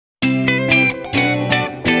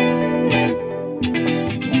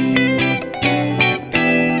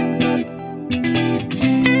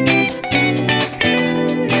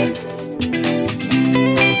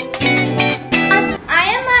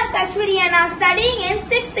studying in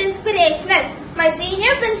 6th Inspirational. My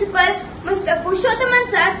senior principal, Mr. Purushothaman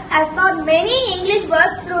sir, has taught many English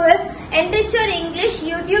words through his Enricher English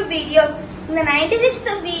YouTube videos. In the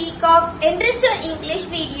 96th week of Enricher English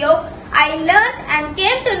video, I learned and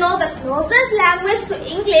came to know the closest language to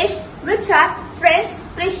English, which are French,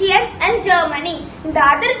 Prussian and Germany. In the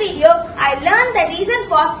other video, I learned the reason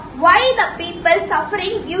for why the people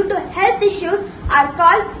suffering due to health issues are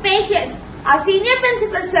called patients. Our senior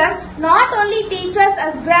principal sir not only teaches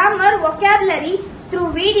us grammar, vocabulary through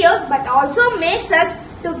videos but also makes us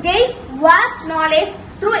to gain vast knowledge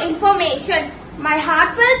through information. My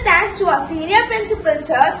heartfelt thanks to our senior principal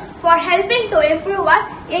sir for helping to improve our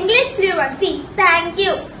English fluency. Thank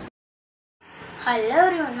you. Hello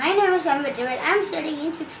everyone, my name is Everwin. I am studying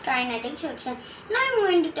in 6th Kinetic section. Now I am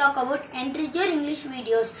going to talk about Enricher English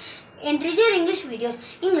videos. Enricher English videos.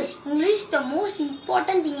 English is the most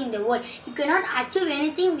important thing in the world. You cannot achieve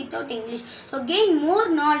anything without English. So gain more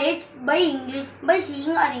knowledge by English by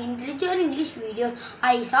seeing our Enricher English videos.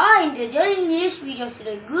 I saw Enricher English videos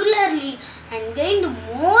regularly and gained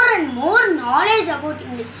more and more knowledge about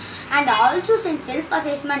English, and also some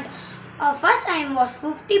self-assessment. First time was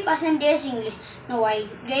 50% English. Now I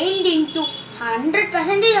gained into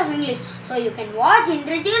 100% of English. So you can watch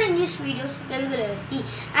Enricher English videos regularly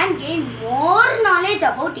and gain more knowledge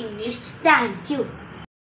about English. Thank you.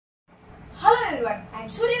 Hello everyone, I am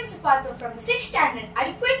Surya Partha from the 6th standard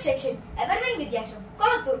adequate section, Everwin Vidhyashram,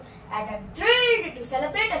 Kolathur, and I am thrilled to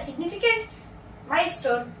celebrate a significant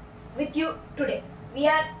milestone with you today. We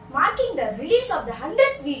are marking the release of the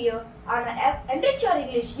 100th video on our Enricher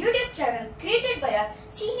English YouTube channel created by our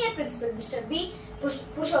senior principal Mr. V.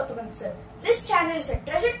 Purushothaman sir. This channel is a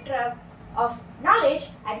treasure trove of knowledge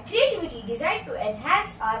and creativity designed to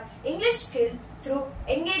enhance our English skill through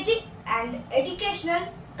engaging and educational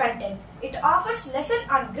content. It offers lessons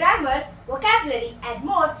on grammar, vocabulary and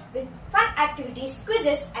more with fun activities,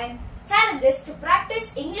 quizzes and challenges to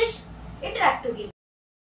practice English interactively.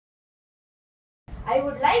 I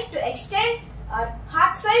would like to extend our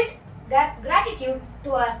heartfelt gratitude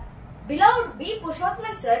to our beloved V.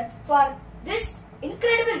 Purushothaman sir for this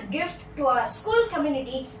incredible gift to our school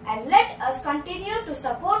community, and let us continue to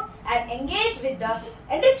support and engage with the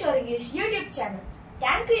Enricher English YouTube channel.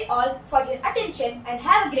 Thank you all for your attention and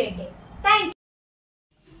have a great day. Thank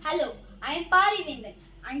you. Hello, I am Parivendan.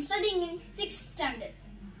 I am studying in 6th standard.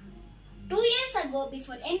 2 years ago,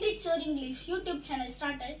 before Enricher English YouTube channel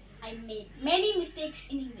started, I made many mistakes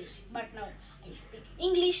in English, but now I speak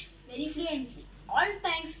English very fluently. All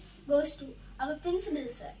thanks goes to our principal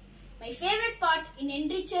sir. My favorite part in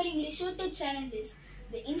Enricher English YouTube channel is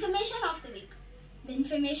the information of the week. The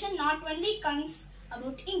information not only comes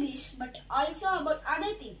about English but also about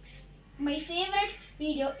other things. My favorite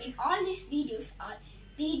video in all these videos are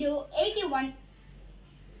video 81,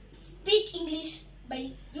 Speak English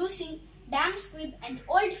by using damn squib and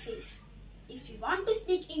old face. If you want to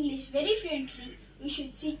speak English very fluently, you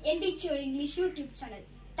should see Enricher English YouTube channel.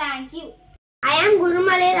 Thank you. I am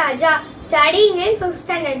Gurumale Raja, studying in 5th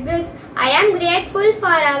standard Brooks. I am grateful for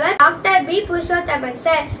our Dr. B. Purushothaman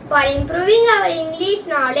sir for improving our English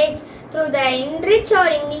knowledge through the Enricher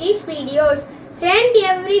English videos sent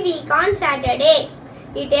every week on Saturday.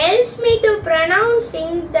 It helps me to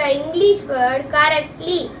pronouncing the English word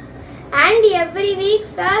correctly. And every week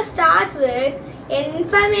sir starts with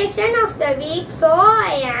information of the week, so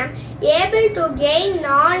I am able to gain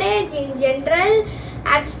knowledge in general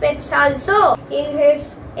aspects also. In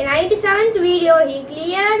his 97th video, he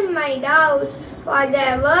cleared my doubts for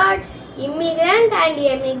the word immigrant and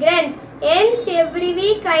emigrant. Hence, every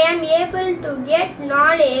week I am able to get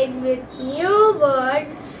knowledge with new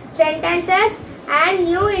words, sentences and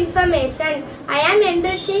new information. I am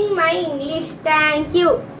enriching my English. Thank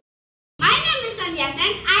you. My name is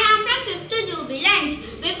Vidhyashram. I am from 5th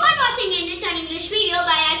Jubilant. Before watching Enricher English video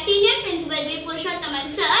by our senior principal V.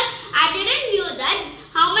 Purushothaman sir, I didn't knew that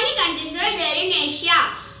how many countries were there in Asia,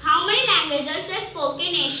 how many languages were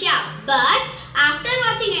spoken in Asia. But after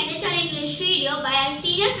watching Enricher English video by our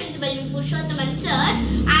senior principal V. Purushothaman sir,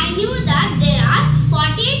 I knew that there are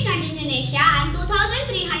 48 countries in Asia and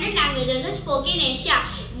 2,300 languages are spoken in Asia.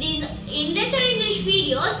 These Enricher English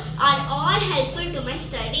videos are all helpful to my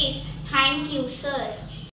studies. Thank you, sir.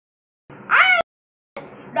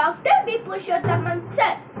 Dr. B. Purushothaman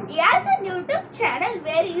sir. He has a YouTube channel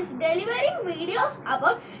where he is delivering videos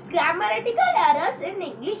about grammatical errors in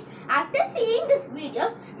English. After seeing these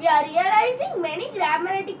videos, we are realizing many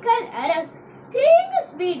grammatical errors. Seeing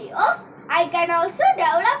these videos, I can also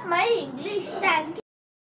develop my